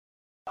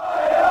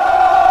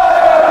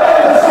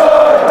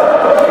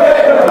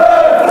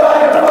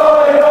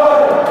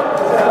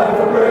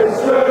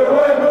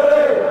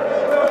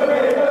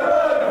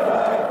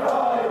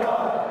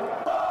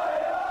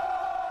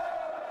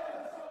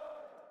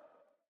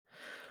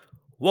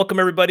Welcome,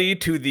 everybody,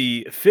 to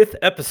the fifth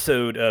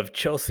episode of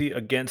Chelsea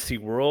Against the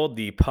World,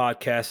 the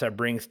podcast that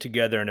brings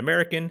together an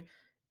American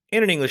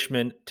and an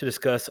Englishman to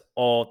discuss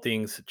all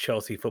things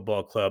Chelsea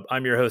Football Club.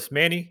 I'm your host,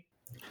 Manny.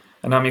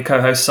 And I'm your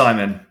co-host,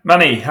 Simon.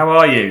 Manny, how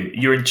are you?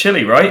 You're in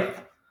Chile, right?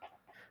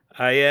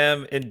 I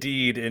am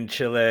indeed in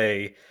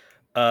Chile.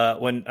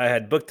 When I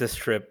had booked this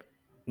trip,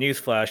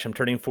 newsflash, I'm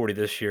turning 40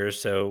 this year,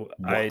 so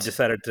I What?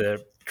 decided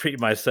to treat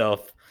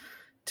myself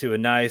to a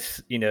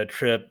nice,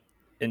 trip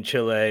in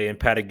Chile and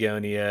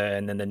Patagonia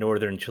and then the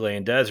northern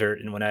Chilean desert.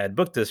 And when I had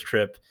booked this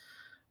trip,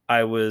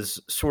 I was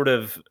sort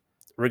of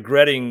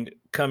regretting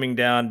coming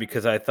down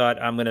because I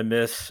thought I'm going to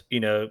miss,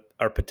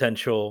 our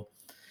potential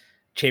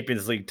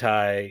Champions League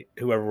tie,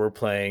 whoever we're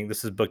playing.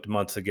 This is booked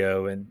months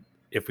ago. And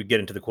if we get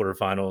into the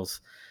quarterfinals,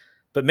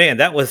 but man,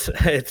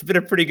 it's been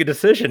a pretty good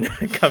decision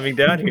coming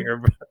down here.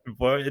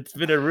 Boy, it's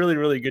been a really,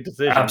 really good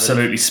decision. But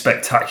Absolutely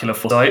spectacular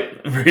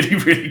foresight. Really,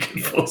 really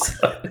good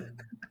foresight.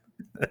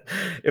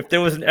 if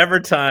there was ever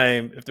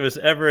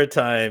a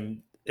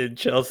time in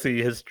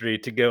Chelsea history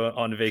to go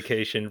on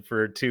vacation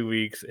for 2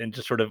 weeks and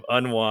just sort of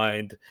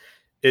unwind,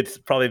 it's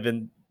probably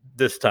been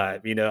this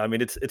time. I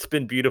mean, it's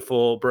been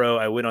beautiful, bro.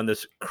 I went on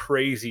this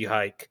crazy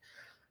hike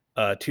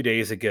 2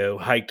 days ago,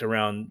 hiked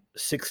around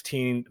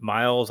 16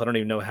 miles. I don't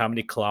even know how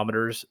many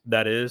kilometers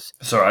that is.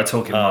 Sorry, I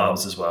talk in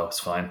miles Um, as well.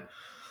 It's fine.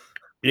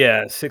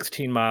 yeah,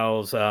 16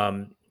 miles,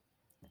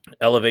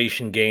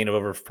 elevation gain of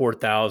over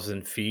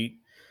 4,000 feet.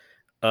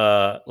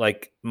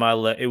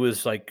 It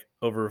was like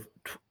over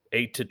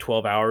 8 to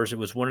 12 hours. It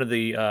was one of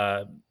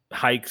the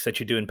hikes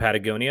that you do in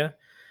Patagonia.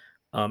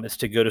 It's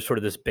to go to sort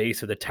of this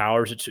base of the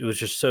towers. It was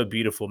just so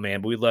beautiful,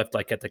 man. But we left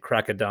like at the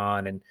crack of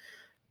dawn and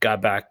got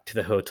back to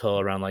the hotel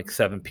around like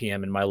 7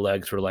 p.m. and my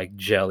legs were like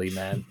jelly,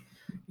 man.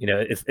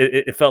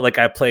 It felt like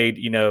I played,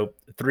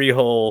 3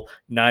 whole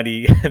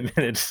 90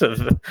 minutes of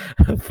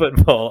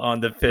football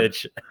on the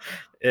pitch.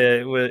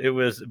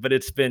 But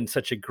it's been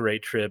such a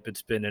great trip.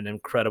 It's been an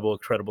incredible,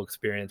 incredible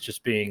experience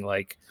just being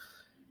like,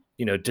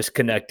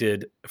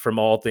 disconnected from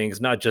all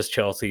things, not just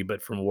Chelsea,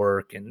 but from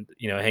work and,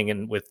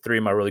 hanging with three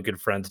of my really good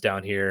friends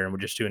down here. And we're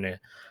just doing a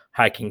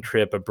hiking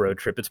trip, a bro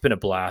trip. It's been a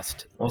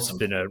blast. It's Awesome.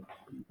 been a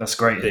That's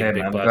great to big, hear,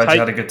 big man. I'm blast. glad you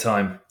had a good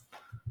time.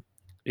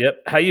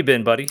 Yep. How you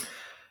been, buddy?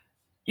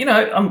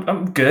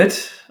 I'm good.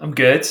 I'm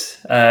good.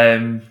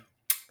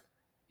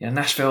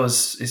 Nashville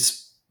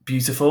is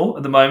beautiful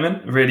at the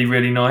moment. Really,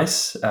 really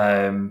nice.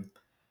 Other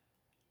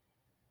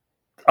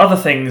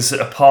things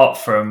apart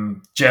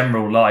from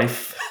general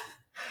life,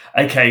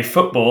 aka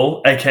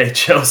football, aka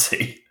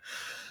Chelsea,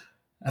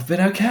 have been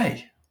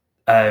okay.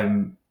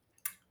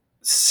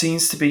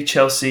 Seems to be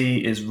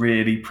Chelsea is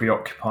really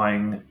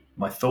preoccupying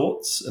my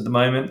thoughts at the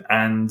moment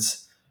and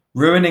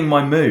ruining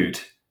my mood.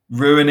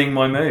 Ruining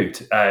my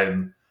mood.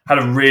 Had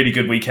a really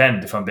good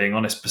weekend, if I'm being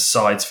honest,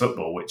 besides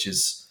football, which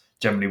is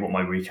generally what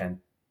my weekend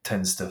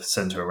tends to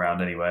centre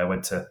around anyway. I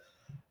went to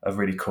a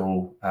really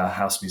cool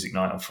house music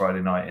night on Friday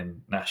night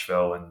in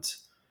Nashville, and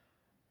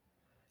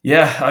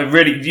yeah, I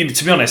really,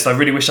 to be honest, I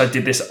really wish I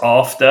did this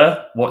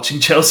after watching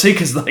Chelsea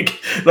because,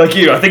 like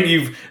you, I think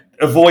you've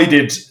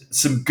avoided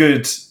some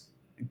good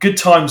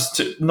times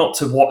to not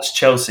to watch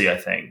Chelsea. I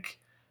think,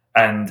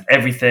 and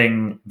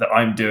everything that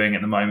I'm doing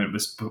at the moment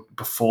was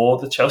before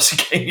the Chelsea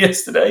game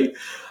yesterday,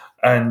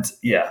 and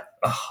yeah,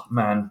 oh,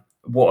 man,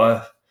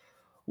 what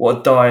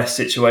a dire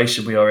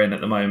situation we are in at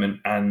the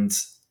moment, and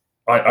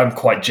I'm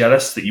quite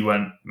jealous that you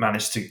weren't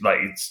managed to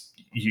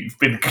you've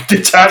been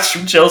detached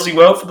from Chelsea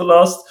well for the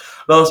last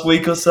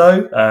week or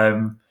so.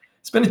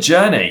 It's been a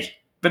journey,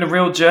 been a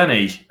real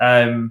journey.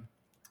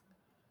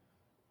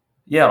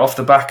 Off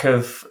the back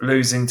of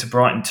losing to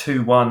Brighton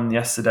 2-1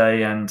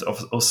 yesterday, and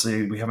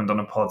also we haven't done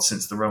a pod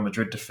since the Real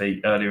Madrid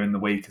defeat earlier in the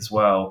week as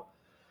well.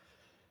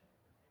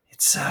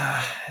 It's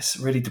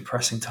really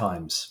depressing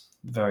times,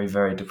 very,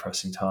 very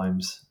depressing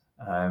times.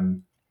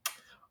 On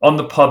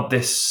the pod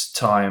this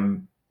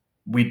time,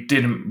 we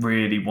didn't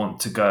really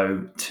want to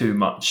go too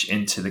much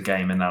into the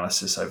game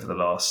analysis over the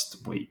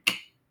last week,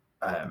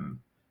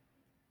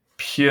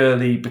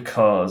 purely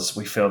because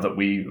we feel that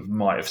we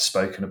might have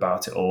spoken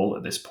about it all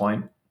at this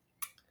point.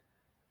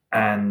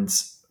 And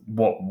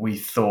what we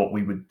thought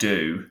we would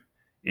do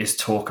is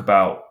talk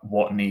about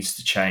what needs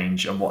to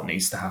change and what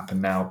needs to happen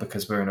now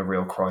because we're in a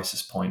real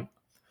crisis point.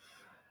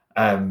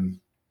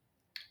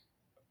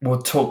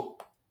 We'll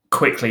talk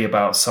quickly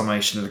about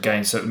summation of the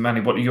game. So, Manny,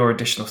 what are your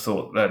additional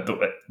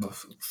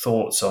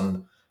thoughts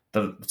on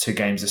the two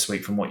games this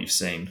week from what you've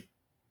seen?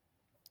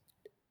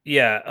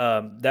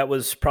 Yeah, that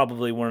was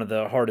probably one of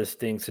the hardest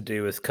things to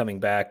do is coming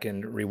back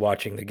and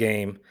rewatching the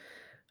game.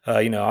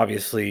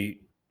 Obviously,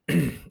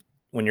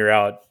 when you're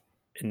out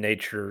in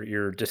nature,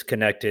 you're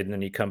disconnected, and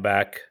then you come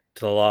back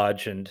to the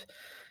lodge and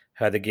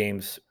had the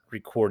games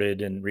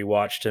recorded and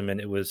rewatched them,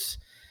 and it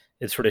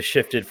sort of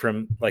shifted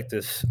from like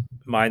this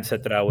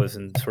mindset that I was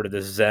in sort of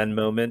this Zen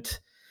moment,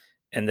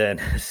 and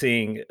then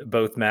seeing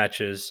both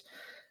matches,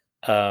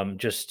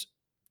 just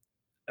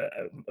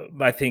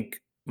I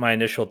think my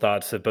initial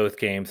thoughts of both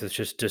games is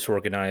just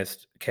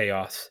disorganized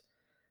chaos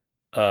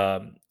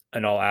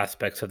in all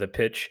aspects of the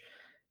pitch.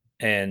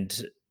 and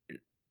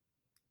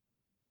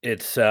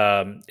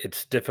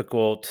it's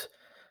difficult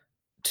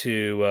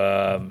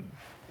to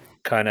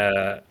kind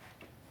of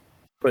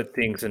put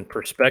things in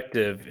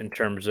perspective in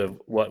terms of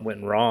what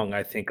went wrong.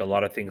 I think a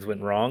lot of things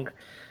went wrong,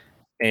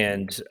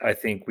 and I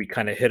think we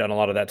kind of hit on a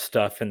lot of that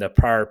stuff in the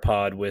prior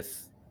pod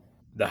with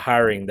the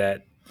hiring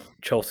that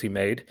Chelsea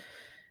made.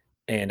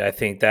 And I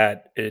think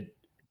that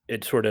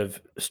it sort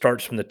of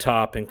starts from the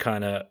top and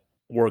kinda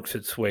works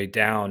its way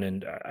down,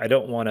 and I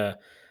don't wanna,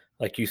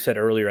 like you said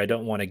earlier, I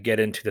don't wanna get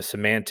into the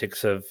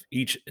semantics of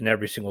each and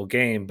every single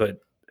game, but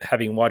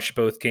having watched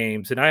both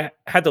games, and I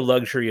had the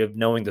luxury of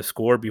knowing the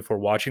score before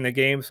watching the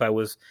game, so I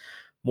was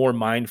more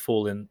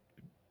mindful in,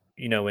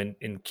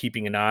 in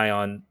keeping an eye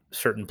on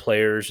certain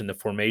players and the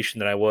formation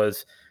than I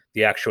was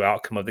the actual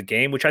outcome of the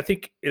game, which I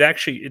think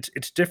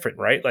it's different,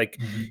 right? Like,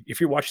 Mhm. if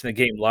you're watching the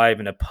game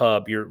live in a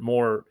pub, you're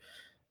more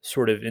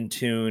sort of in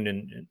tune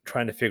and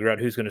trying to figure out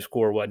who's going to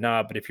score or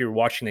whatnot. But if you're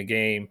watching the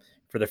game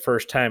for the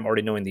first time,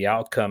 already knowing the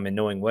outcome and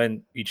knowing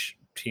when each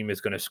team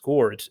is going to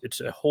score, it's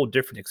a whole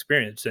different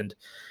experience. And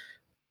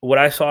what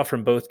I saw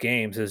from both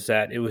games is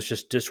that it was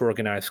just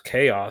disorganized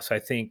chaos. I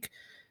think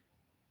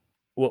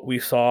what we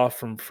saw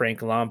from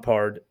Frank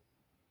Lampard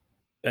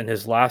in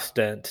his last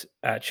stint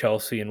at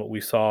Chelsea and what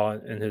we saw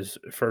in his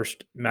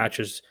first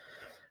matches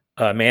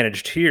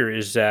managed here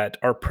is that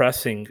our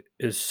pressing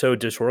is so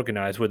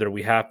disorganized, whether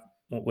we have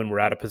when we're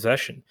out of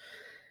possession.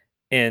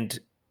 And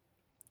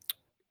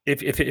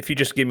if you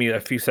just give me a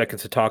few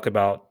seconds to talk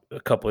about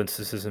a couple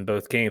instances in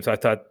both games, I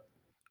thought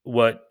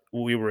what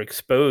we were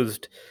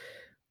exposed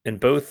in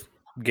both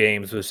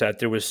games was that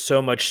there was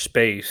so much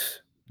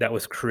space that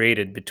was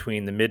created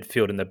between the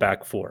midfield and the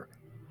back four.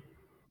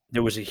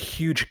 There was a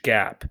huge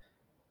gap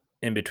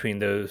in between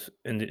those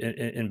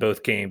in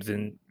both games.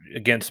 And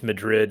against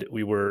Madrid,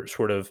 we were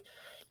sort of,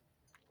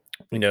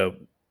 you know,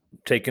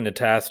 taken a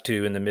task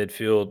to in the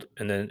midfield,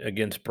 and then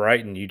against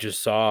Brighton, you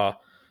just saw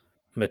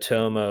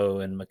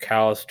Matomo and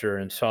McAllister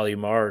and Solly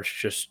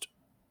Marsh just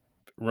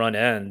run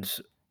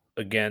ends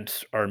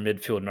against our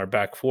midfield and our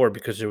back four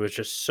because there was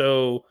just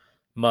so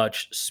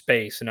much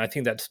space. And I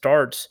think that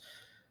starts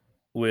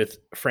with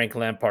Frank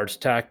Lampard's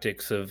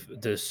tactics of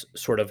this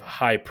sort of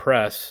high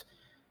press,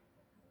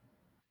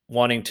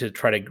 wanting to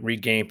try to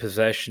regain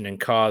possession and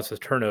cause a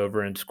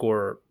turnover and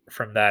score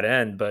from that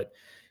end. But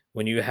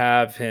when you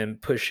have him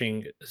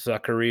pushing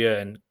Zakaria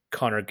and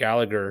Connor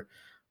Gallagher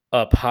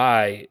up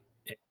high,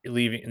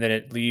 leaving, and then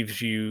it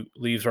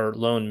leaves our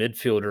lone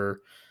midfielder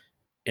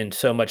in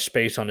so much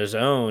space on his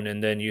own,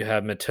 and then you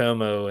have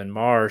Matomo and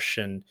Marsh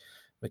and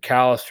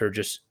McAllister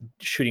just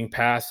shooting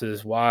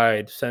passes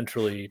wide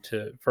centrally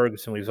to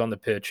Ferguson when he was on the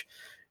pitch,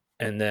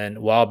 and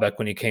then Welbeck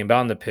when he came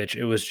down the pitch.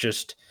 It was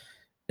just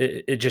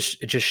it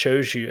just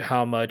shows you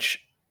how much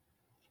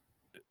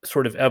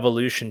sort of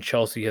evolution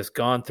Chelsea has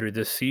gone through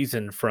this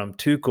season from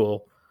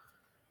Tuchel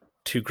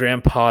to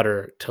Graham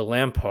Potter to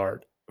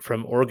Lampard,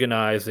 from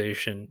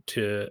organization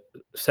to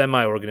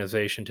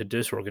semi-organization to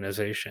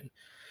disorganization.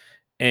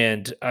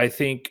 And I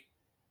think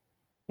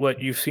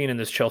what you've seen in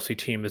this Chelsea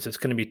team is it's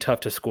going to be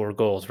tough to score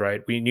goals,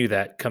 right? We knew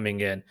that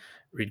coming in,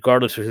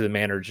 regardless of who the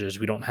manager is.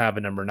 We don't have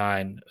a number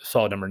nine, a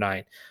solid number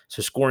nine.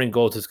 So scoring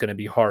goals is going to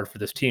be hard for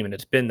this team. And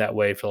it's been that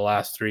way for the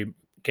last three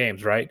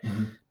games, right?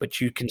 Mhm. But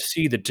you can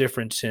see the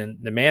difference in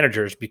the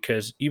managers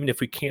because even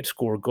if we can't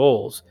score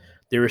goals,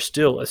 there is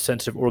still a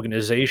sense of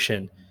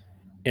organization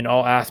in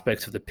all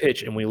aspects of the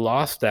pitch. And we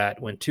lost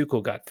that when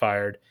Tuchel got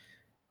fired,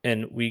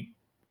 and we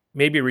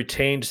maybe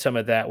retained some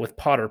of that with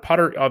Potter.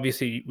 Potter,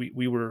 obviously,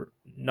 we were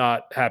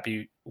not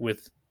happy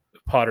with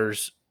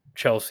Potter's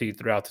Chelsea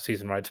throughout the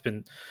season, right? It's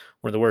been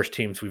one of the worst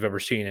teams we've ever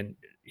seen and,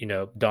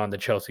 don the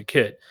Chelsea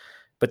kit.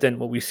 But then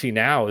what we see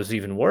now is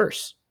even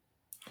worse.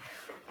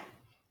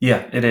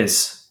 Yeah, it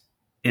is.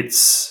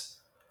 It's.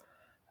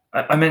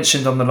 I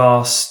mentioned on the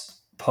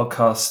last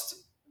podcast.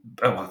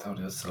 Oh, I thought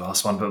it was the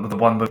last one, but the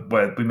one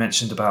where we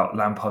mentioned about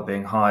Lampard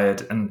being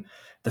hired, and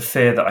the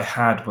fear that I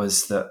had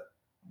was that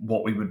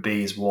what we would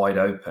be is wide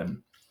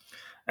open.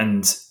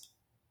 And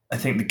I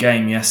think the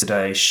game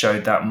yesterday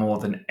showed that more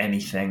than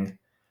anything.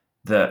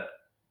 That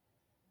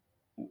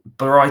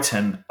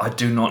Brighton, I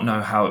do not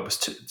know how it was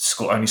to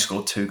only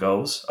scored 2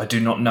 goals. I do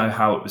not know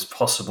how it was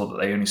possible that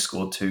they only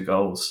scored 2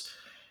 goals.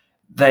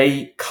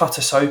 They cut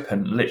us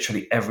open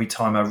literally every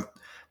time. I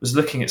was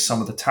looking at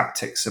some of the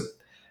tactics of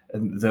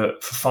the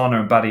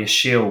Fofana and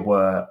Badiashile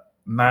were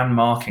man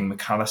marking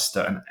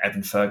McAllister and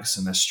Evan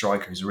Ferguson, their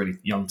striker, who's a really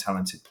young,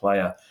 talented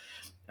player,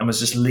 and was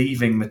just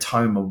leaving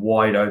Matoma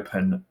wide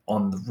open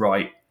on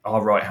the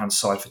our right hand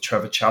side for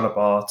Trevor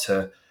Chalobah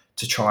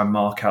to try and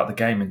mark out the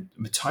game. And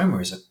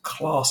Matoma is a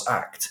class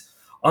act,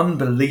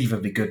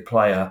 unbelievably good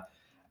player,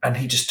 and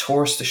he just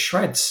tore us to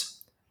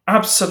shreds.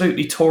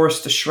 Absolutely tore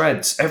us to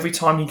shreds. Every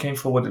time he came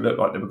forward, it looked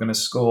like they were going to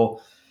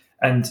score,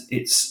 and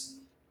it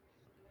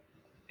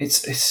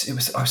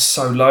was I was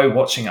so low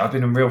watching it. I've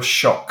been in real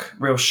shock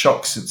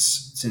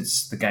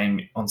since the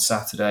game on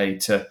Saturday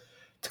to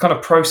kind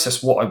of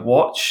process what I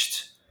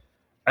watched,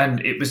 and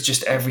it was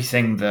just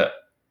everything that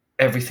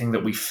everything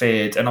that we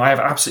feared, and I have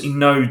absolutely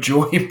no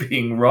joy in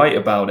being right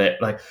about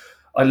it. Like,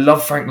 I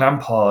love Frank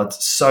Lampard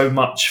so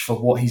much for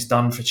what he's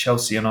done for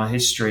Chelsea and our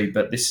history,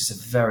 but this is a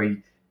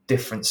very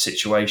different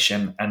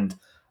situation, and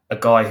a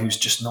guy who's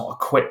just not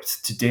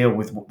equipped to deal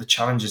with what the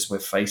challenges we're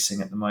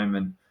facing at the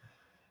moment.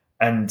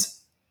 And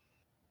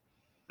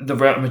the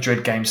Real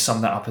Madrid game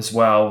summed that up as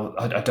well.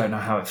 I don't know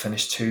how it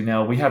finished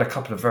 2-0. We had a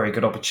couple of very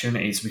good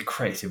opportunities. We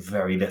created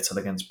very little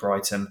against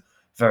Brighton.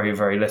 Very,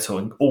 very little.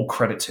 And all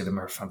credit to them.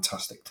 They're a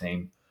fantastic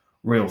team.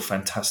 Real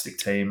fantastic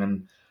team.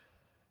 And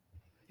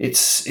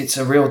it's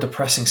a real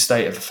depressing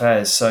state of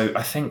affairs. So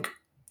I think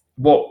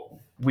what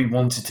we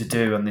wanted to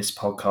do on this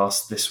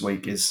podcast this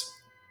week is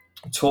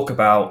talk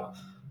about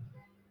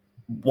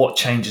what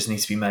changes need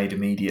to be made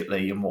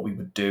immediately and what we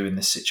would do in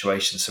this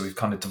situation. So we've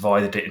kind of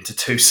divided it into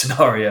two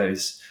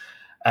scenarios.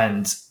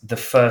 And the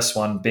first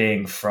one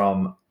being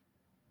from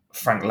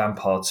Frank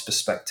Lampard's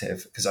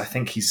perspective, because I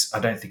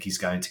don't think he's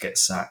going to get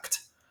sacked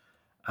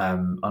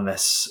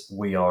unless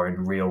we are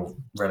in real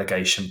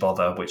relegation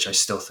bother, which I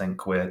still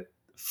think we're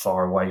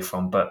far away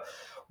from. But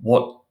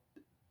what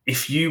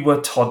if you were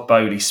Todd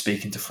Bowley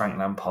speaking to Frank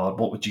Lampard?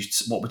 What would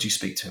you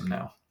speak to him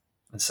now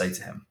and say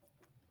to him?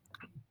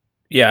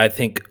 Yeah, I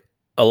think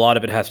a lot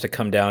of it has to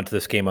come down to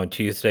this game on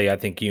Tuesday. I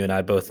think you and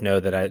I both know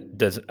that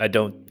I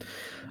don't.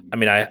 I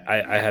mean,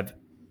 I have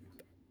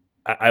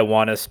I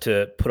want us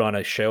to put on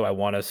a show. I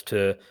want us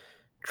to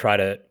try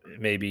to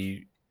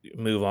maybe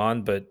move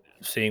on, but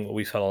seeing what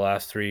we saw the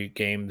last three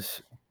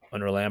games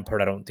under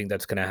Lampard, I don't think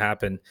that's going to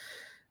happen.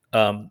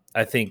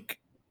 I think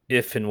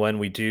if and when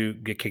we do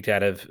get kicked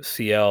out of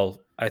CL,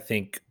 I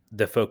think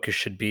the focus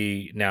should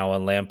be now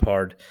on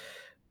Lampard.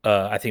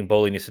 I think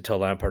Bowley needs to tell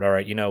Lampard, all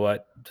right, you know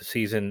what, the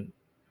season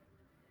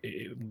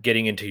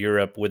getting into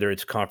Europe, whether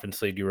it's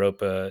Conference League,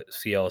 Europa,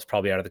 CL, is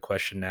probably out of the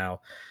question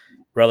now.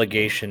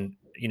 Relegation,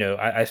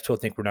 I still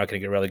think we're not going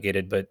to get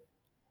relegated, but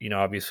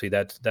obviously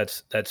that's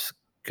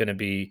going to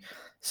be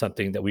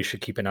something that we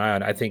should keep an eye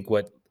on. I think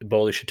what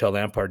Bowley should tell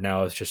Lampard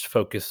now is just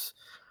focus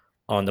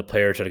on the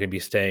players that are going to be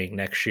staying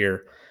next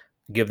year,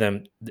 give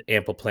them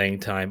ample playing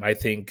time. I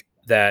think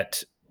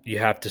that you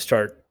have to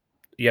start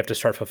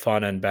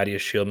Fafana and Badia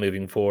Shield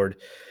moving forward.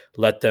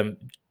 Let them,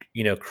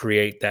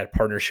 create that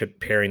partnership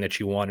pairing that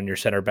you want in your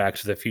center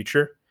backs of the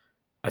future.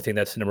 I think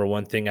that's the number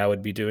one thing I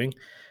would be doing.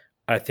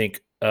 I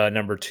think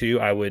number two,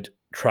 I would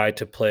try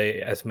to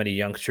play as many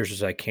youngsters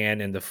as I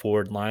can in the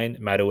forward line,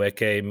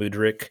 Madueke,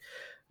 Mudrik,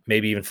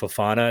 maybe even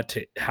Fofana,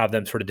 to have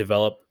them sort of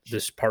develop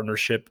this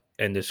partnership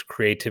and this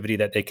creativity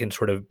that they can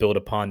sort of build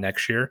upon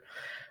next year.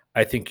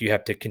 I think you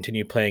have to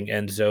continue playing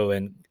Enzo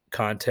and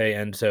Conte,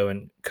 Enzo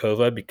and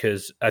Kova,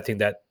 because I think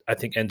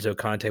Enzo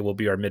Conte will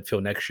be our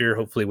midfield next year,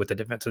 hopefully with the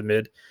defensive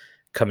mid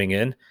coming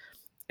in.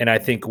 And I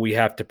think we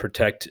have to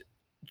protect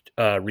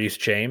Reece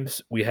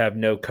James. We have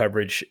no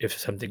coverage if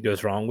something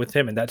goes wrong with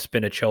him, and that's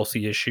been a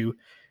Chelsea issue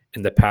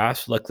in the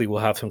past. Luckily, we'll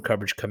have some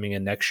coverage coming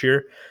in next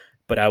year,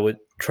 but I would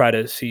try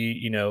to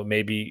see,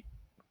 maybe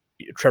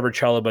Trevor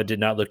Chalobah did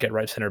not look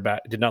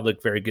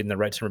very good in the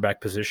right center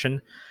back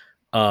position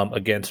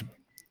against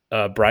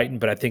Brighton,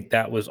 but I think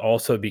that was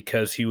also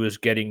because he was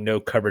getting no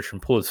coverage from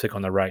Pulisic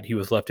on the right. He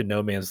was left in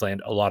no man's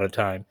land a lot of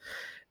time,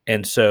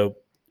 and so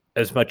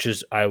as much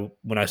as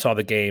when I saw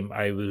the game,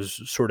 I was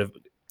sort of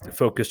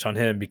focused on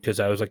him because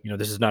I was like,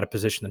 this is not a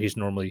position that he's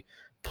normally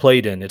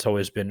played in. It's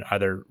always been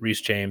either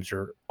Reece James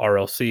or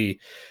RLC,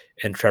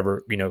 and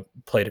Trevor,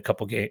 played a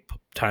couple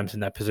times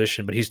in that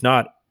position, but he's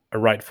not a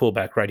right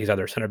fullback, right? He's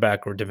either a center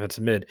back or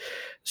defensive mid.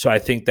 So I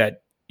think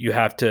that you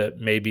have to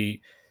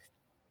maybe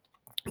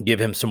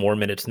give him some more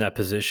minutes in that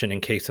position in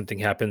case something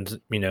happens,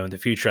 in the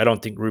future. I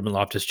don't think Ruben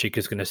Loftus-Cheek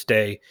is going to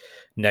stay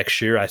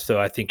next year. So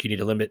I think you need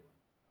to limit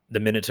the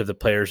minutes of the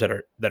players that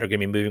are going to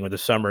be moving with the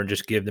summer and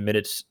just give the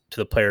minutes to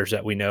the players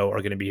that we know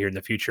are going to be here in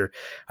the future.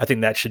 I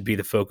think that should be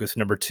the focus.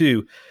 Number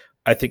two,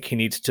 I think he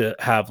needs to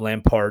have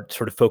Lampard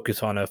sort of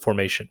focus on a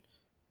formation,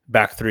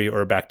 back three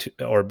or a back two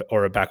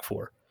or a back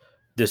four.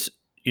 This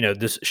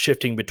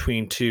shifting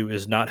between two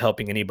is not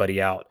helping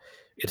anybody out.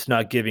 It's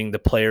not giving the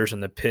players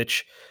on the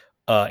pitch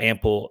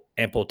ample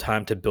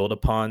time to build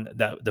upon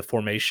the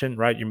formation.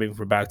 Right, you're moving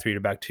from back three to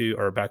back two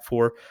or back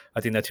four.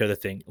 I think that's the other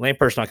thing.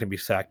 Lampard's not going to be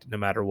sacked no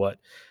matter what.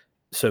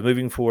 So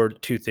moving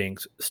forward, two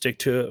things: stick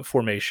to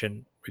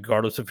formation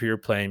regardless of who you're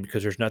playing,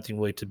 because there's nothing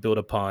really to build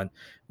upon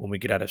when we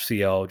get out of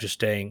CL. Just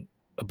staying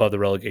above the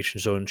relegation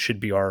zone should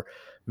be our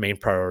main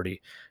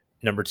priority.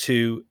 Number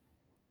two,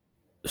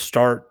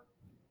 start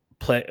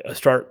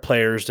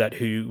players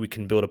who we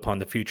can build upon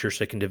the future, so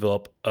they can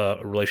develop a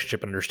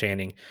relationship and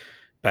understanding.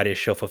 Badia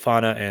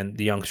Fofana and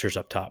the youngsters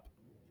up top.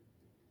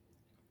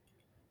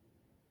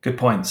 Good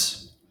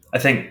points. I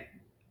think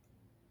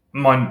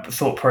my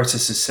thought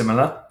process is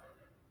similar.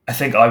 I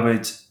think I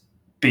would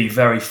be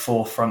very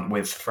forefront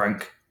with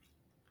Frank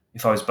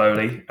if I was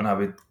Bowley, and I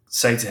would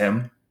say to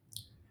him,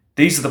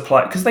 these are the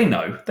players, because they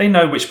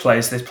know which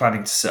players they're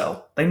planning to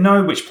sell. They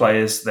know which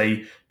players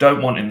they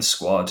don't want in the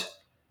squad.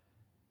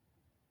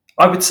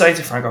 I would say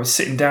to Frank, I was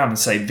sitting down and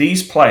say,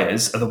 these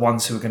players are the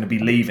ones who are going to be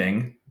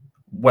leaving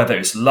whether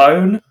it's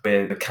loan,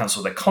 we're going to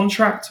cancel their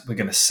contract, we're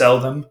going to sell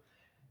them.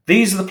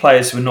 These are the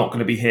players who are not going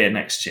to be here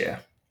next year.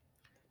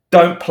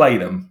 Don't play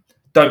them.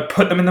 Don't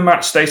put them in the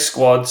matchday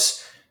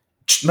squads.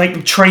 Make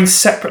them train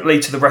separately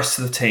to the rest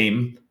of the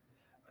team.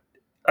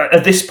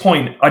 At this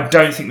point, I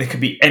don't think there could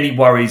be any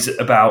worries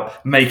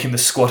about making the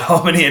squad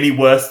harmony any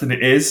worse than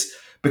it is,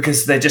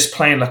 because they're just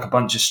playing like a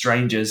bunch of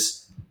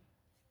strangers.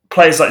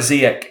 Players like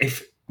Ziyech,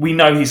 if we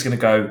know he's going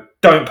to go,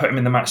 don't put him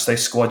in the matchday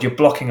squad. You're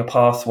blocking a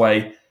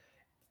pathway.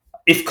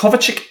 If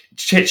Kovacic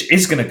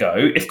is going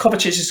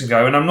to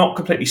go, and I'm not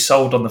completely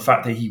sold on the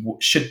fact that he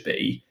should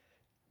be,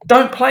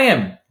 don't play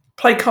him.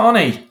 Play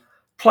Carney.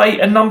 Play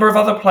a number of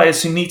other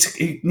players who need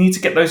to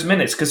get those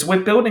minutes, because we're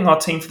building our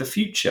team for the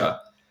future.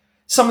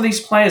 Some of these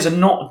players are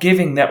not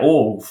giving their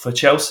all for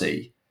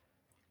Chelsea.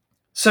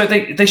 So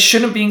they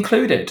shouldn't be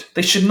included.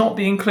 They should not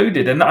be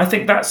included. And I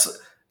think that's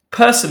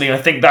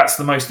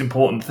the most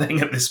important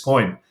thing at this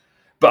point.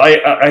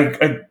 But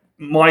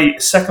my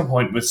second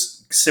point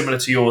was similar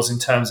to yours in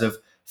terms of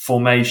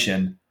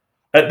formation.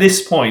 At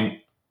this point,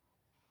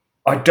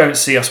 I don't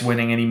see us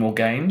winning any more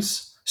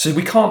games. So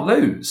we can't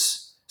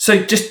lose.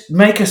 So just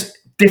make us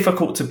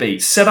difficult to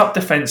beat. Set up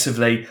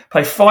defensively,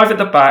 play five at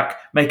the back,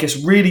 make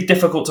us really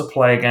difficult to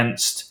play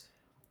against,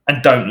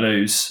 and don't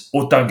lose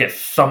or don't get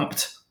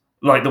thumped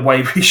like the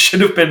way we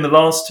should have been the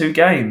last two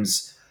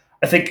games.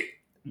 I think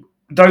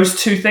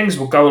those two things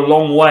will go a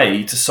long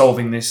way to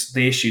solving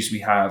the issues we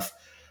have.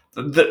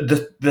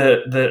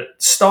 The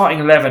starting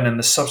 11 and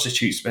the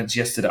substitute bench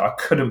yesterday, I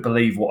couldn't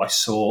believe what I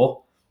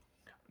saw.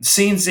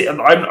 Seeing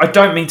I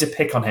don't mean to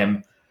pick on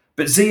him,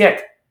 but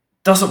Ziyech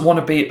doesn't want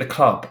to be at the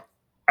club,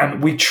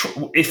 and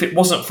if it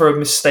wasn't for a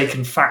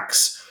mistaken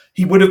fax,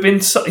 he would have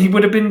been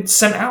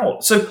sent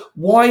out. So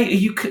why are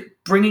you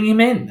bringing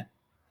him in?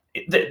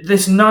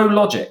 There's no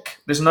logic.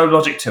 There's no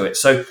logic to it.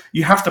 So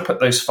you have to put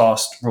those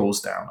fast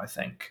rules down, I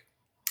think.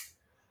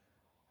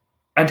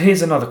 And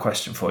here's another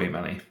question for you,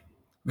 Manny.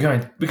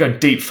 We're going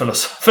deep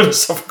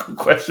philosophical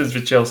questions for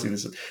Chelsea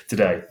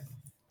today.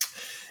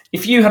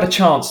 If you had a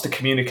chance to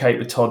communicate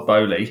with Todd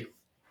Boehly,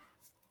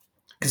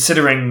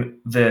 considering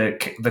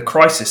the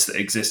crisis that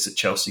exists at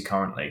Chelsea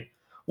currently,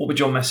 what would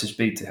your message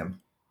be to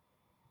him?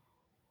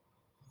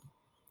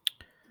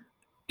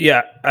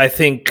 Yeah, I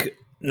think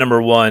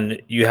number one,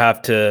 you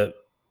have to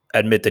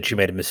admit that you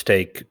made a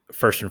mistake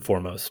first and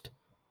foremost.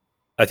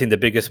 I think the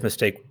biggest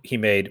mistake he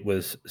made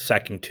was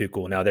sacking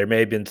Tuchel. Now, there may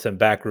have been some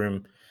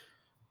backroom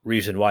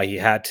reason why he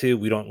had to.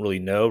 We don't really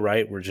know,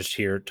 right? We're just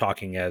here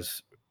talking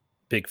as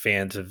big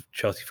fans of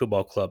Chelsea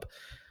Football Club.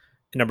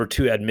 Number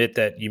two, admit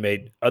that you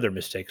made other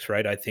mistakes,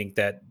 right? I think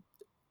that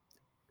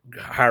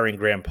hiring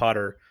Graham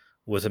Potter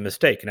was a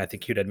mistake, and I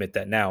think you'd admit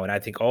that now. And I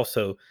think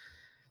also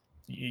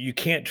you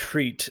can't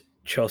treat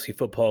Chelsea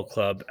Football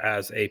Club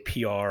as a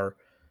PR,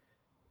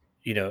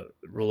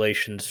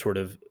 relations sort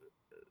of,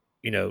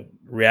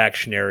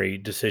 reactionary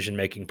decision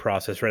making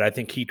process, right? I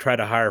think he tried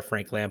to hire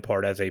Frank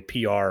Lampard as a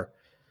PR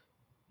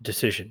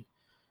decision,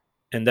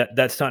 and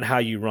that's not how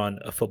you run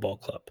a football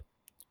club.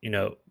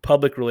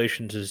 Public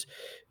relations is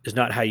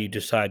not how you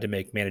decide to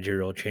make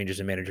managerial changes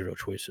and managerial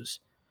choices.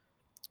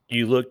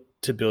 You look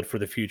to build for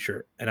the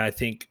future, and I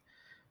think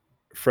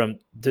from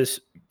this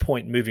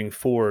point moving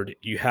forward,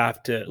 you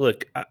have to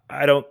look.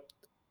 I don't.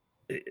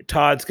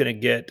 Todd's going to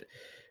get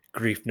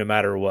grief no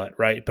matter what,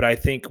 right? But I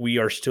think we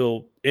are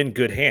still in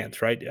good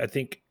hands, right? I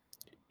think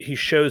he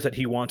shows that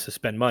he wants to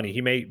spend money.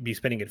 He may be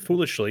spending it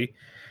foolishly.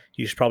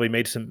 He's probably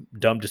made some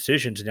dumb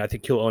decisions, and I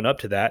think he'll own up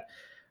to that.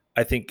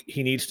 I think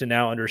he needs to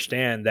now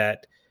understand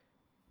that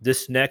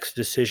this next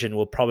decision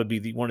will probably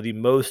be one of the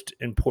most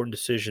important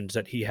decisions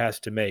that he has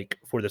to make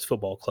for this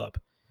football club.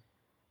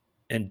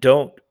 And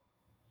don't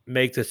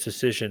make this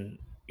decision,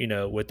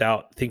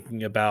 without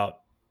thinking about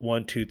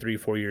 1, 2, 3,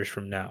 4 years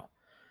from now.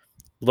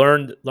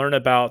 Learn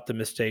about the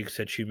mistakes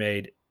that you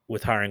made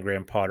with hiring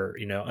Graham Potter.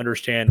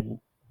 Understand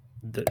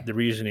the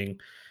reasoning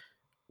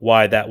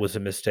why that was a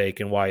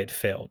mistake and why it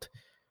failed.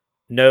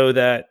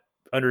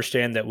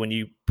 Understand that when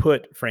you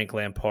put Frank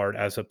Lampard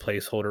as a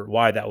placeholder,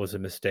 why that was a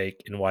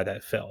mistake and why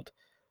that failed.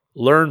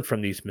 Learn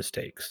from these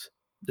mistakes.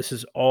 This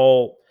is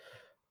all,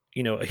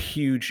 a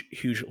huge,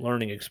 huge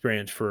learning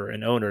experience for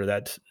an owner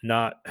that's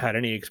not had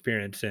any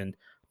experience in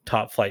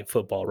top flight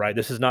football, right?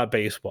 This is not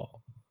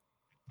baseball.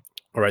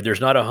 All right.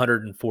 There's not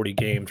 140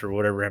 games or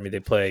whatever, how many they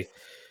play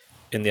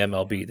in the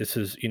MLB. This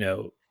is,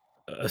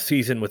 a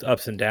season with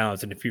ups and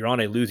downs. And if you're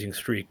on a losing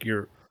streak,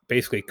 you're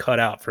basically cut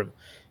out from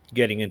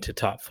getting into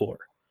top four.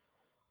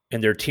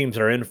 And there are teams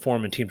that are in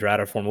form and teams are out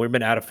of form. We've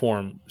been out of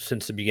form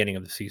since the beginning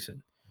of the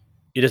season.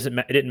 It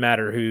didn't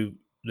matter who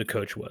the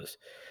coach was.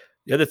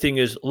 The other thing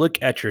is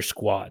look at your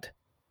squad,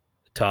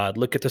 Todd.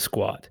 Look at the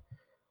squad.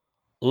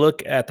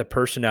 Look at the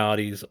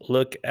personalities.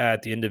 Look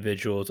at the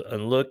individuals,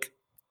 and look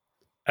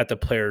at the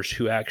players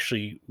who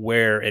actually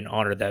wear and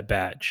honor that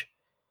badge,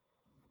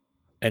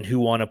 and who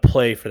want to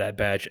play for that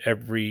badge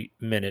every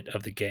minute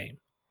of the game.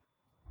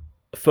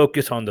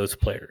 Focus on those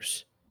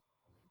players.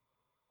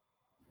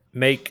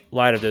 Make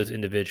light of those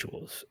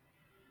individuals.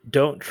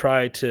 Don't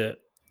try to,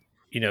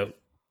 you know,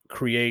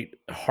 create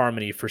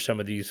harmony for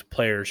some of these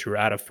players who are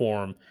out of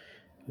form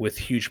with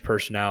huge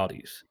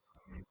personalities.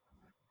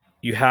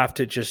 You have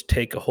to just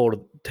take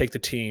the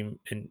team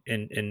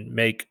and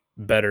make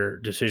better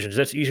decisions.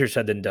 That's easier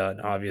said than done,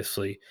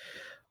 obviously.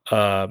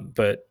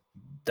 But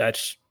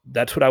that's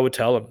what I would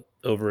tell him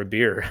over a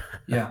beer.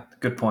 Yeah,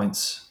 good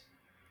points.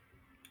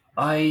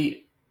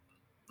 I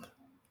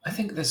I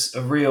think there's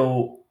a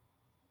real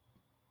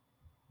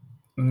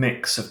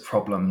mix of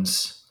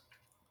problems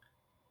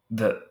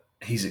that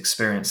he's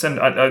experienced, and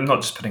I'm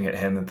not just putting it at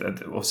him.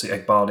 Obviously,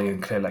 Egbali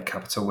and Clear Lake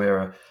Capital,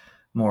 we're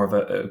more of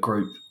a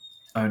group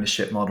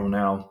ownership model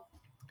now,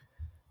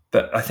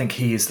 but I think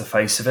he is the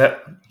face of it,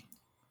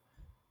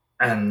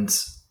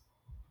 and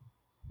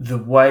the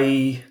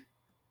way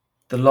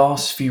the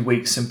last few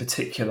weeks in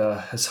particular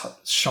has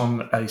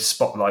shone a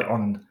spotlight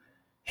on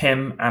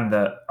him and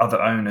the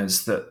other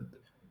owners that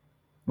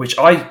which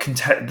I can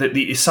tell that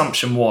the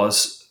assumption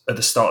was at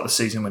the start of the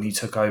season when he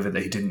took over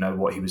that he didn't know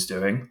what he was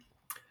doing.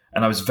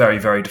 And I was very,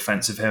 very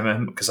defensive of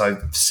him because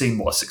I've seen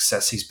what a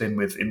success he's been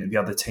with in the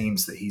other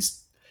teams that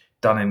he's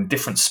done in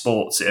different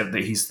sports that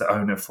he's the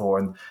owner for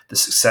and the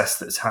success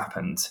that's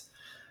happened.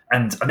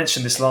 And I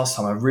mentioned this last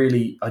time.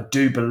 I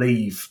do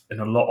believe in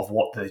a lot of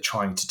what they're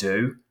trying to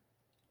do,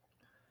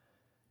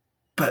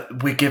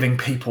 but we're giving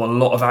people a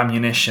lot of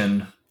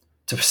ammunition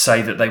to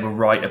say that they were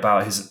right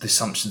about the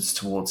assumptions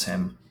towards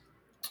him.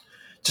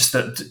 Just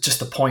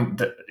the point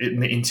that in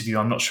the interview,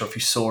 I'm not sure if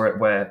you saw it,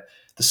 where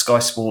the Sky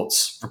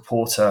Sports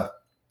reporter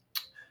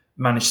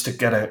managed to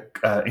get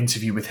an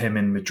interview with him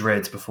in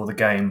Madrid before the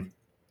game,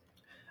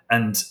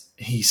 and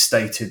he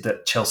stated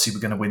that Chelsea were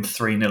going to win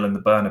 3-0 in the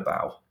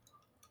Bernabeu.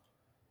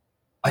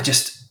 I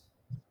just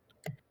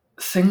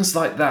things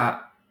like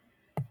that,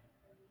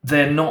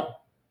 they're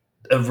not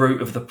a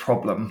root of the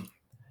problem,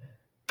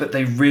 but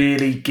they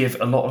really give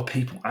a lot of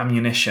people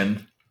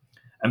ammunition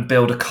and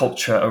build a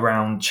culture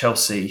around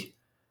Chelsea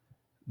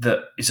that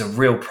is a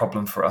real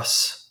problem for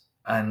us.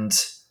 And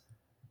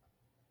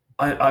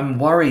I'm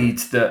worried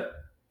that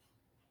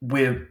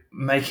we're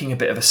making a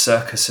bit of a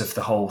circus of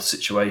the whole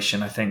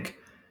situation. I think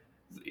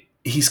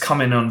he's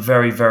come in on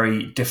very,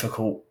 very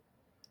difficult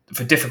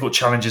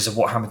challenges of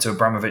what happened to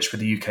Abramovich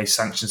with the UK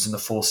sanctions and the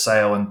forced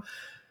sale, and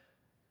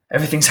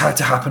everything's had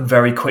to happen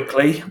very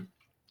quickly.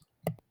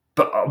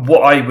 But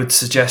what I would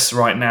suggest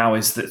right now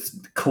is that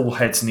cool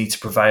heads need to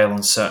prevail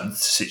on certain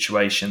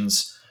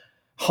situations.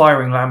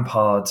 Hiring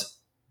Lampard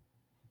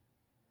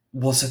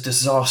was a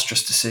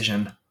disastrous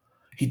decision.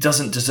 He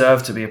doesn't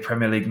deserve to be a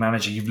Premier League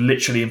manager. You've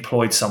literally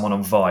employed someone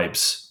on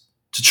vibes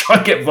to try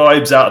and get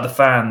vibes out of the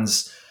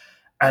fans.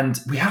 And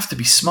we have to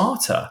be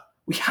smarter.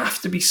 We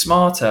have to be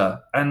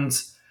smarter. And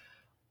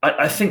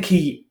I think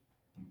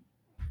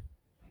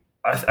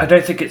I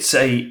don't think it's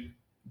a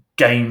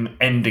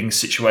game-ending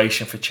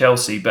situation for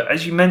Chelsea. But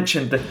as you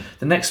mentioned,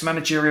 the next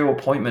managerial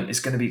appointment is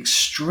going to be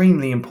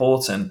extremely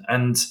important.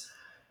 And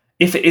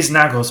if it is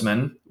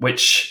Nagelsmann,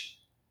 which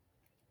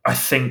I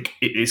think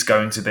it is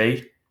going to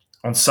be,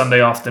 on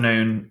Sunday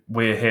afternoon,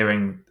 we're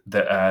hearing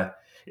that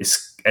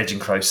it's edging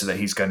closer that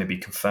he's going to be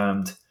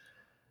confirmed.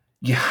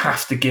 You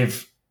have to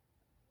give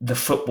the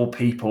football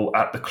people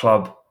at the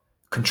club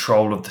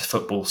control of the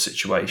football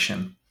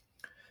situation.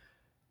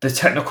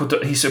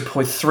 He's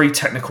employed 3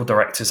 technical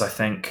directors, I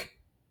think,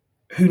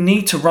 who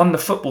need to run the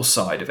football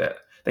side of it.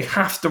 They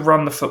have to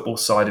run the football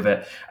side of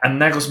it, and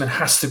Nagelsmann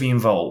has to be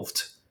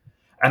involved.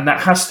 And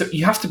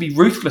you have to be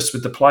ruthless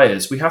with the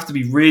players. We have to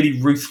be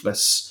really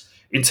ruthless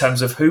in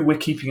terms of who we're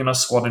keeping in our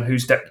squad and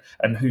who's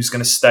going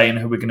to stay and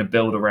who we're going to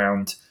build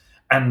around.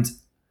 And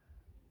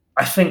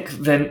I think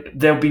then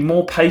there'll be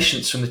more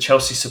patience from the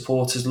Chelsea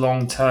supporters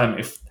long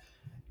term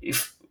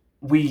if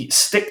we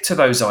stick to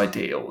those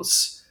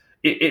ideals.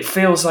 It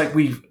feels like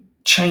we've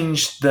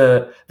changed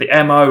the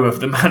MO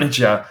of the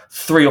manager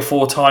 3 or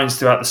 4 times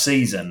throughout the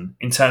season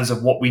in terms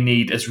of what we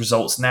need as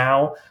results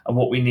now and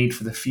what we need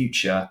for the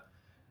future.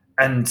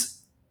 And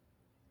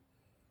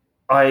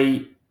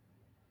I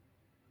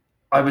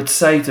would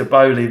say to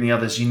Bowley and the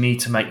others, you need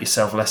to make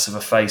yourself less of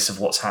a face of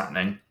what's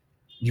happening.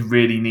 You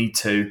really need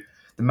to.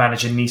 The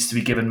manager needs to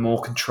be given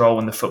more control,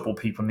 and the football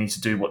people need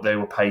to do what they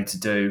were paid to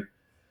do.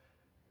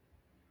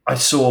 I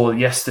saw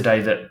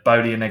yesterday that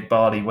Bowley and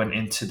Egbali went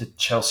into the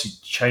Chelsea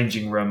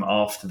changing room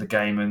after the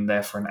game and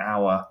there for an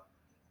hour.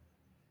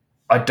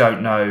 I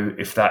don't know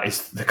if that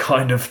is the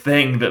kind of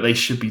thing that they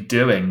should be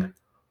doing.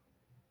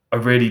 I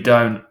really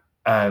don't.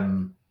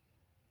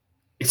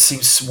 It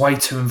seems way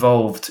too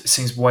involved. It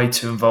seems way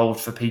too involved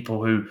for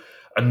people who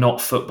are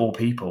not football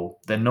people.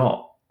 They're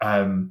not.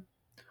 I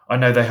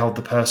know they hold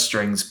the purse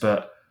strings,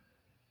 but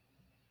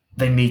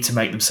they need to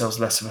make themselves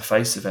less of a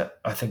face of it.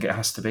 I think it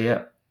has to be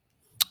it.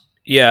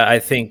 Yeah, I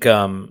think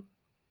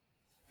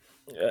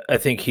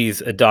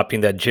he's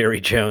adopting that Jerry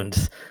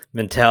Jones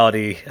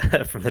mentality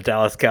from the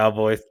Dallas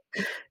Cowboys.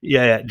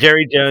 Yeah.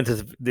 Jerry Jones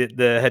is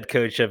the head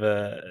coach of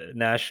a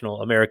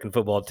national American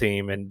football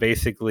team, and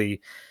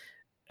basically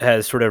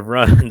has sort of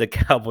run the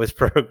Cowboys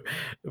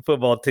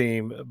football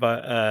team,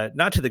 but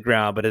not to the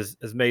ground, but has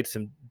made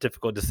some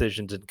difficult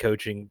decisions in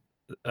coaching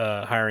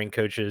hiring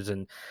coaches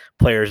and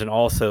players, and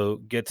also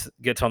gets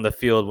on the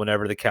field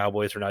whenever the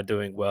Cowboys are not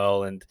doing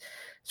well, and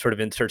sort of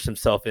inserts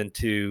himself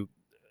into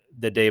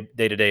the day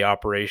to day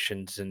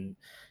operations, and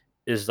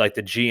is like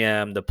the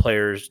GM, the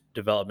players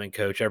development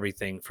coach,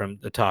 everything from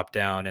the top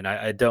down. And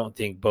I don't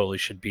think Bowley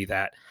should be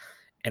that.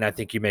 And I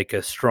think you make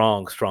a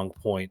strong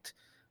point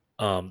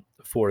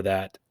for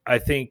that. I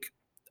think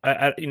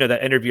that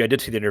interview. I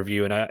did see the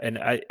interview, and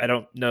I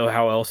don't know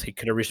how else he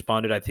could have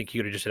responded. I think he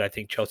could have just said, "I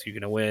think Chelsea are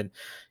going to win,"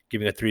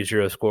 giving a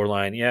 3-0 score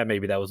line. Yeah,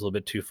 maybe that was a little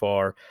bit too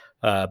far.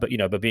 But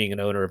being an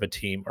owner of a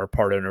team or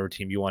part owner of a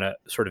team, you want to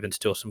sort of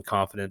instill some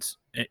confidence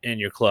in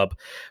your club.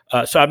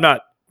 So I'm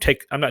not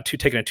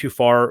taking it too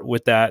far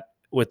with that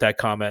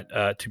comment.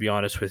 To be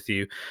honest with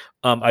you,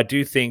 I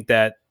do think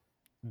that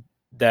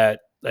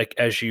like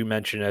as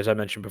I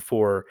mentioned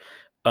before,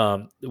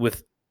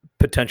 with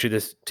potentially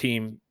this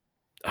team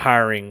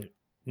hiring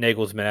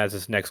Nagelsmann as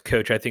his next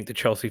coach, I think the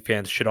Chelsea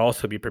fans should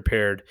also be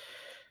prepared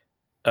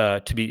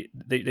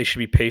they should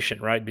be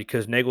patient, right?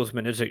 Because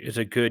Nagelsmann is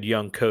a good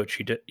young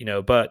coach,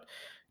 but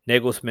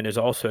Nagelsmann is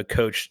also a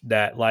coach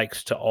that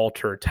likes to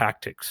alter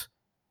tactics,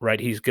 right?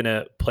 He's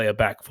gonna play a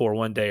back four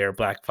one day or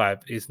black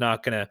five. He's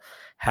not gonna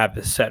have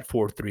the set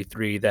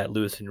 4-3-3 that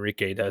Luis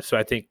Enrique does. So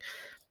I think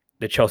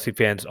the Chelsea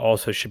fans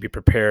also should be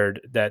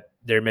prepared that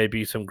there may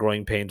be some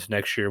growing pains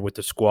next year with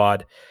the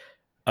squad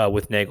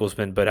with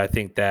Nagelsmann, but I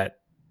think that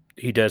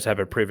he does have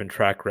a proven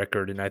track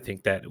record, and I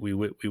think that we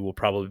will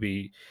probably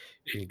be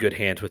in good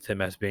hands with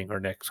him as being our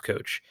next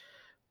coach.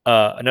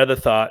 Another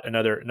thought,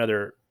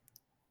 another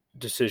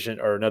decision,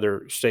 or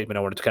another statement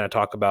I wanted to kind of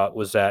talk about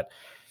was that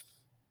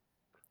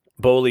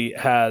Bowley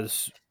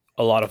has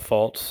a lot of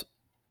faults,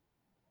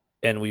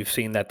 and we've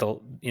seen that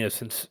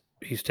since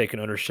he's taken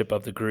ownership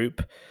of the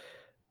group.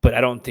 But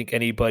I don't think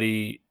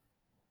anybody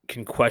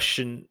can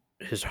question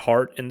his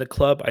heart in the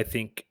club. I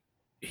think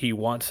he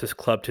wants his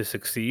club to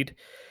succeed.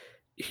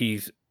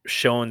 He's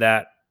shown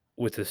that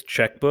with his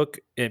checkbook.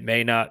 It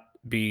may not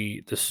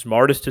be the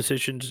smartest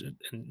decisions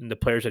in the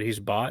players that he's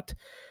bought,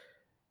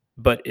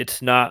 but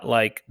it's not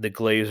like the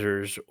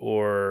Glazers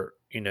or,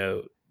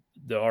 the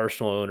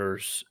Arsenal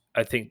owners.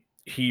 I think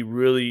he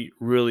really,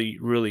 really,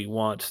 really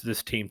wants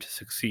this team to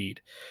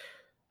succeed.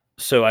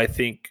 So I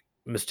think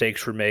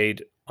mistakes were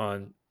made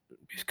on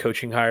these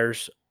coaching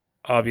hires.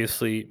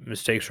 Obviously,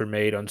 mistakes were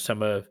made on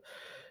some of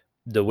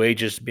the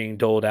wages being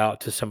doled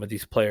out to some of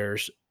these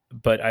players.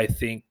 But I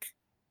think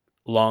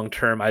long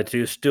term, I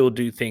do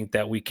think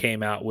that we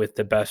came out with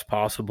the best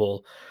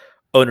possible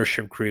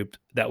ownership group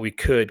that we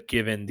could,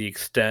 given the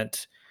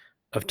extent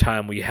of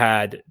time we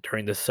had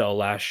during the sell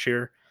last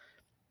year.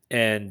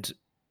 And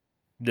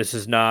this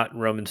is not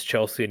Roman's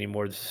Chelsea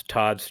anymore. This is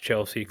Todd's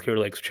Chelsea, Clear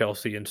Lake's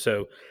Chelsea. And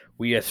so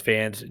we as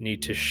fans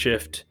need to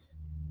shift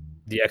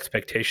the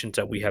expectations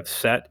that we have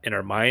set in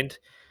our mind,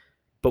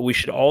 but we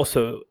should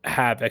also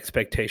have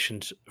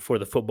expectations for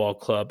the football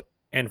club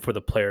and for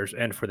the players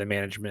and for the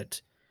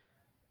management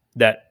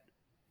that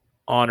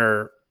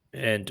honor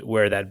and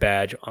wear that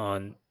badge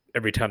on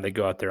every time they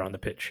go out there on the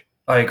pitch.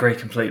 I agree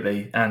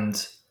completely,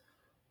 and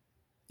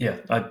yeah,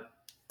 I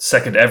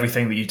second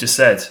everything that you just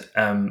said.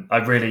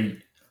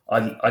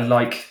 I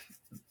like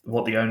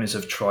what the owners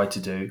have tried to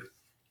do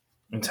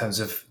in terms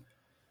of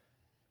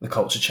the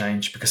culture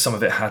change, because some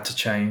of it had to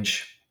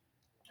change.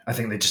 I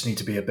think they just need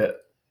to be a bit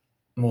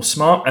more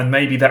smart, and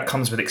maybe that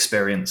comes with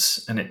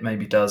experience, and it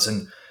maybe does.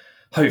 And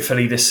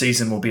hopefully, this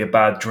season will be a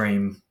bad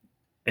dream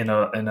in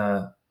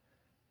a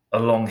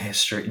long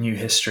history, new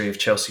history of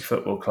Chelsea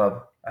Football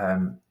Club.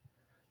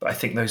 But I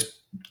think those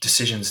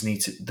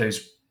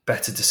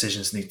better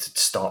decisions need to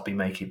start be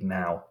making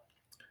now,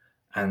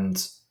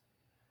 and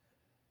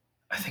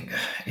I think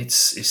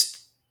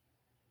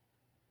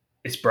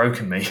it's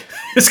broken me.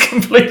 It's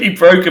completely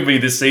broken me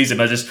this season.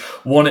 I just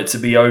want it to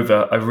be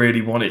over. I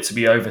really want it to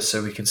be over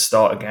so we can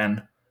start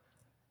again.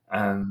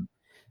 Um,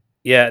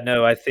 Yeah,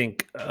 no, I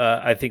think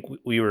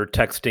we were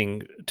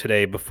texting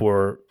today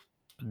before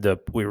the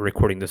we were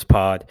recording this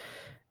pod,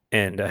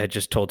 and I had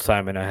just told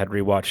Simon I had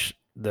rewatched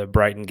the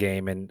Brighton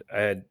game, and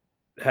I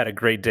had a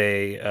great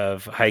day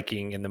of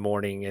hiking in the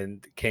morning,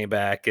 and came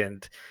back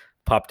and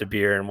popped a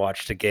beer and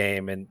watched a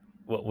game, and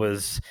what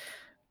was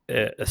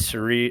a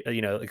serene,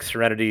 like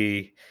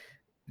serenity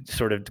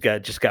sort of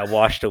got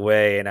washed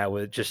away, and I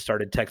was just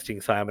started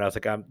texting Simon. I was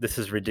like, "This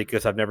is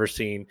ridiculous. I've never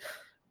seen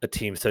a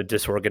team so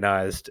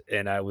disorganized,"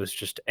 and I was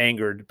just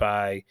angered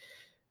by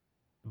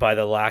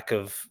the lack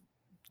of,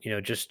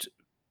 just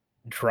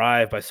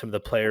drive by some of the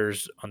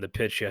players on the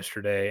pitch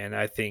yesterday. And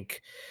I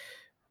think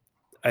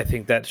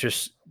that's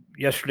just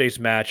yesterday's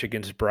match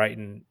against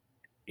Brighton.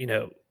 You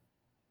know,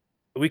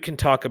 we can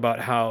talk about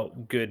how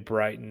good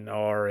Brighton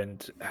are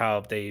and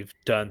how they've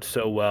done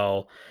so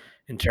well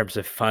in terms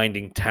of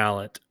finding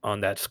talent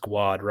on that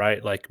squad,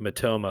 right? Like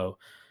Matomo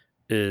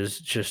is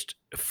just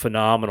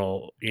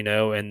phenomenal,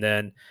 and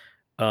then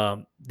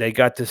they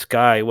got this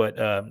guy,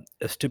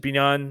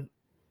 Estupiñan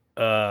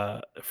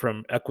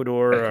from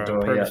Ecuador on Ecuador,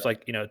 yeah, purpose,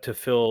 like, to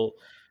fill,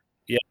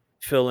 yeah,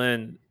 fill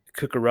in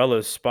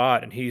Cucurella's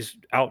spot, and he's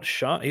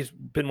outshone. He's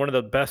been one of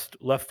the best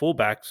left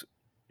fullbacks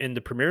in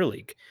the Premier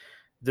League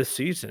this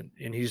season,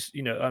 and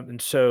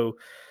and so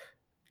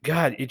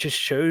God, it just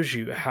shows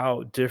you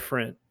how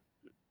different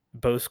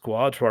both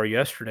squads were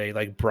yesterday.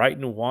 Like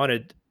Brighton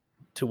wanted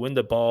to win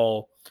the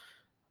ball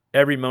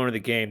every moment of the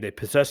game. They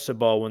possessed the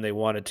ball when they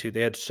wanted to.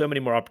 They had so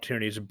many more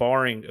opportunities,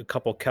 barring a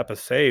couple Kepa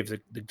saves.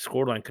 The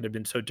scoreline could have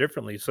been so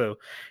differently. So,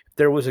 if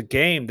there was a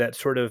game that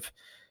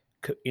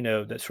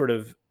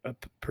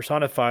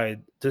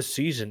personified this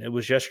season, it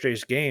was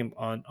yesterday's game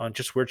on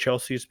just where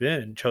Chelsea's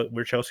been and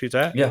where Chelsea's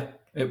at. Yeah,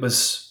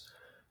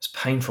 it's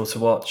painful to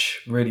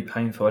watch, really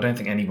painful. I don't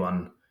think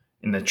anyone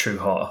in their true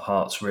heart of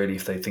hearts, really,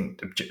 if they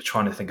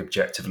trying to think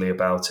objectively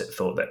about it,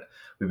 thought that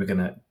we were going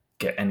to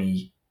get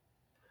any.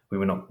 We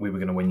were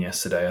going to win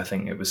yesterday. I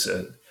think it was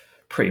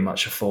pretty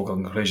much a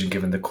foregone conclusion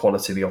given the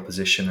quality of the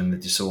opposition and the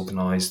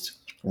disorganised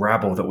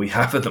rabble that we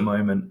have at the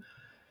moment.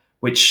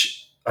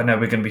 Which I know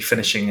we're going to be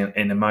finishing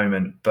in a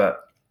moment,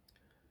 but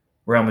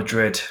Real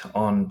Madrid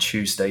on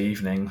Tuesday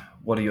evening.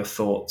 What are your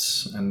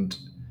thoughts and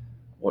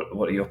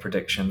what are your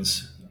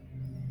predictions?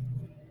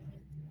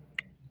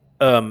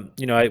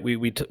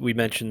 We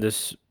mentioned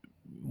this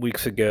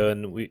weeks ago,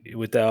 and we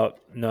without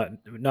not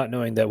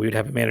knowing that we would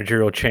have a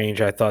managerial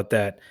change, I thought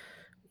that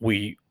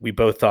we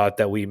both thought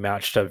that we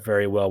matched up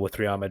very well with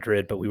Real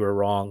Madrid, but we were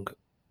wrong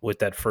with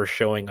that first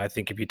showing. I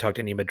think if you talk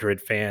to any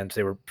Madrid fans,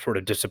 they were sort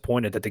of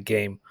disappointed that the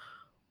game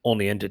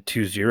only ended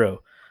 2-0.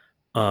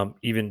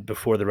 Even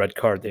before the red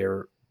card, they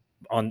were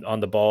on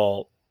the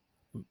ball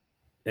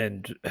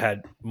and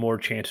had more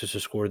chances to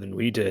score than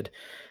we did.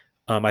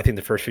 I think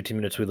the first 15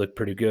 minutes we looked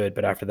pretty good,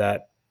 but after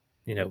that,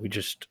 we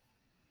just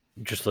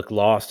looked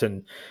lost.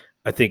 And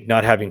I think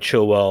not having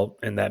Chilwell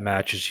in that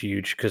match is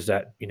huge because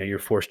that you're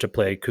forced to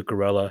play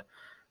Cucurella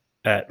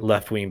at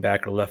left wing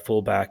back or left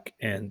full back,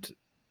 and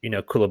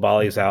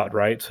Koulibaly's out,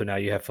 right? So now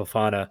you have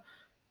Fofana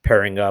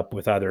pairing up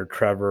with either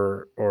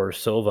Trevor or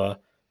Silva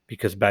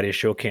because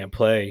Badiashile can't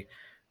play.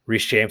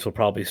 Reece James will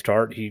probably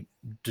start. He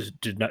just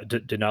did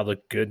not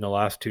look good in the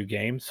last two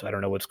games. I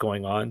don't know what's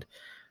going on.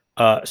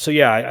 So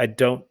yeah, I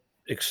don't.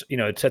 It's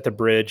at the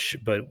bridge,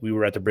 but we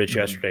were at the bridge Mhm.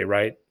 yesterday,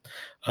 right?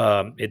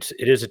 It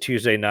is a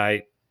Tuesday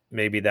night.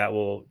 Maybe that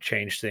will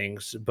change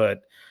things,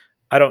 but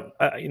I don't.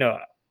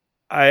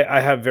 I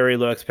have very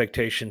low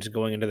expectations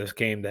going into this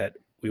game that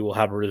we will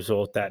have a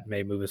result that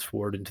may move us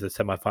forward into the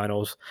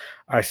semifinals.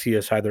 I see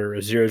us either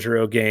a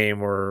 0-0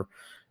 game or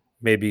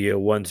maybe a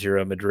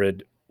 1-0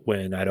 Madrid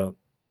win. I don't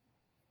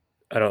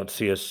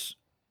see us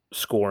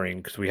scoring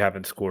because we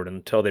haven't scored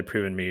until they've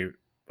proven me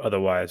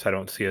otherwise. I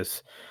don't see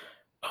us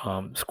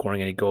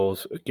scoring any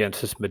goals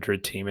against this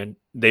Madrid team, and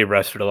they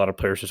rested a lot of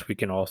players this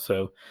weekend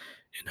also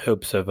in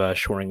hopes of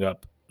shoring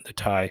up the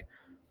tie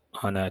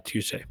on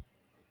Tuesday.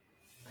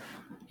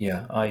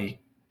 Yeah, I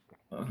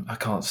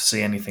can't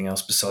see anything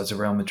else besides a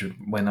Real Madrid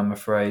win. I'm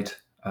afraid.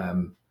 I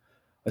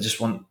just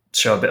want to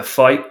show a bit of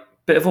fight,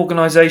 bit of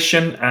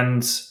organisation,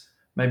 and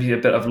maybe a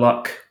bit of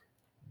luck.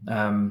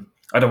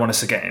 I don't want us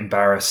to get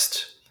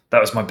embarrassed.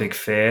 That was my big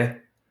fear.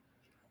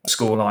 The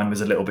scoreline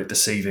was a little bit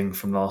deceiving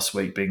from last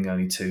week, being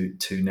only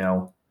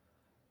 2-0.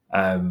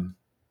 Um,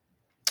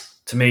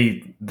 to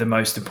me, the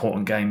most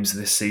important games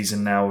this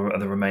season now are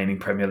the remaining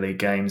Premier League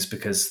games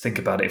because think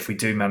about it, if we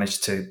do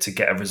manage to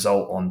get a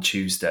result on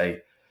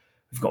Tuesday,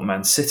 we've got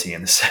Man City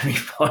in the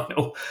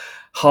semi-final.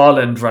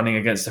 Haaland running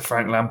against the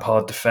Frank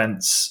Lampard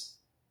defence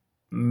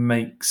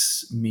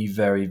makes me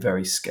very,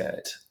 very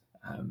scared.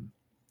 Um,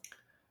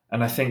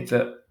 and I think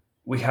that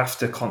we have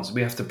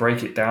to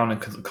break it down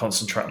and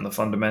concentrate on the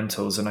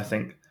fundamentals. And I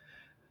think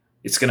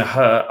it's going to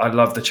hurt. I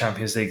love the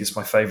Champions League. It's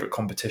my favourite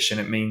competition.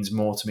 It means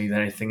more to me than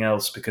anything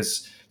else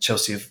because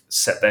Chelsea have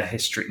set their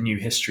new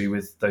history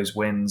with those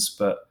wins.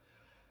 But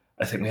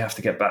I think we have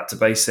to get back to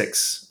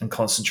basics and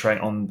concentrate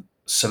on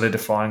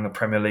solidifying the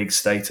Premier League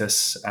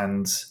status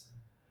and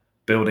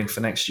building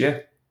for next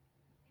year.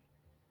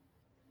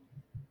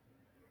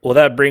 Well,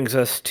 that brings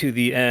us to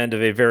the end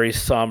of a very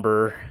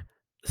somber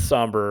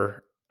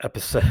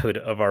episode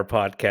of our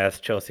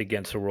podcast, Chelsea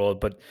Against the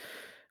World. But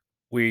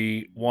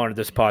we wanted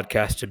this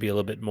podcast to be a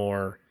little bit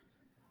more,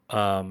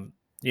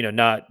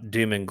 not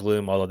doom and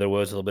gloom, although there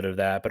was a little bit of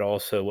that, but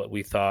also what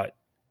we thought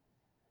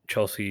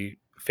Chelsea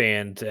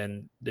fans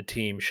and the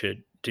team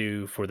should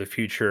do for the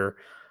future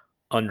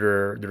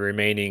under the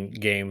remaining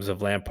games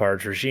of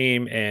Lampard's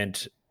regime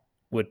and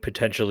would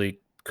potentially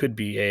could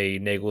be a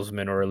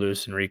Nagelsmann or a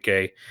Luis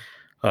Enrique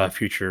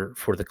future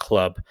for the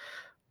club.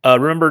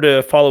 Remember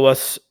to follow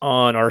us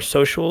on our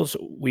socials.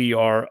 We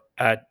are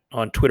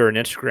on Twitter and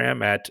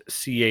Instagram at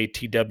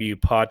CATW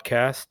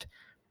Podcast.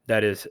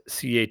 That is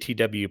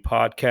CATW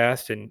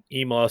Podcast. And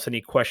email us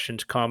any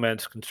questions,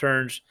 comments,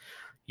 concerns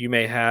you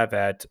may have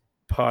at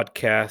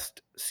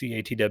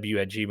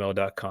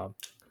podcastcatw@gmail.com.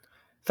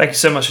 Thank you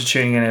so much for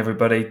tuning in,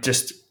 everybody.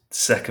 Just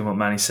second what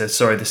Manny said.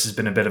 Sorry, this has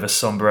been a bit of a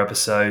somber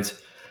episode.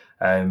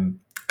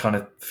 Kind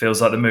of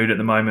feels like the mood at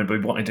the moment, but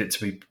we wanted it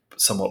to be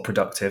somewhat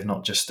productive,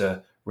 not just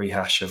a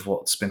rehash of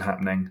what's been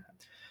happening.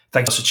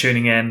 Thanks for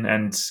tuning in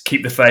and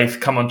keep the faith.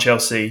 Come on,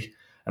 Chelsea.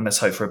 and let's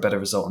hope for a better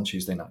result on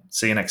Tuesday night.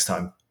 See you next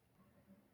time.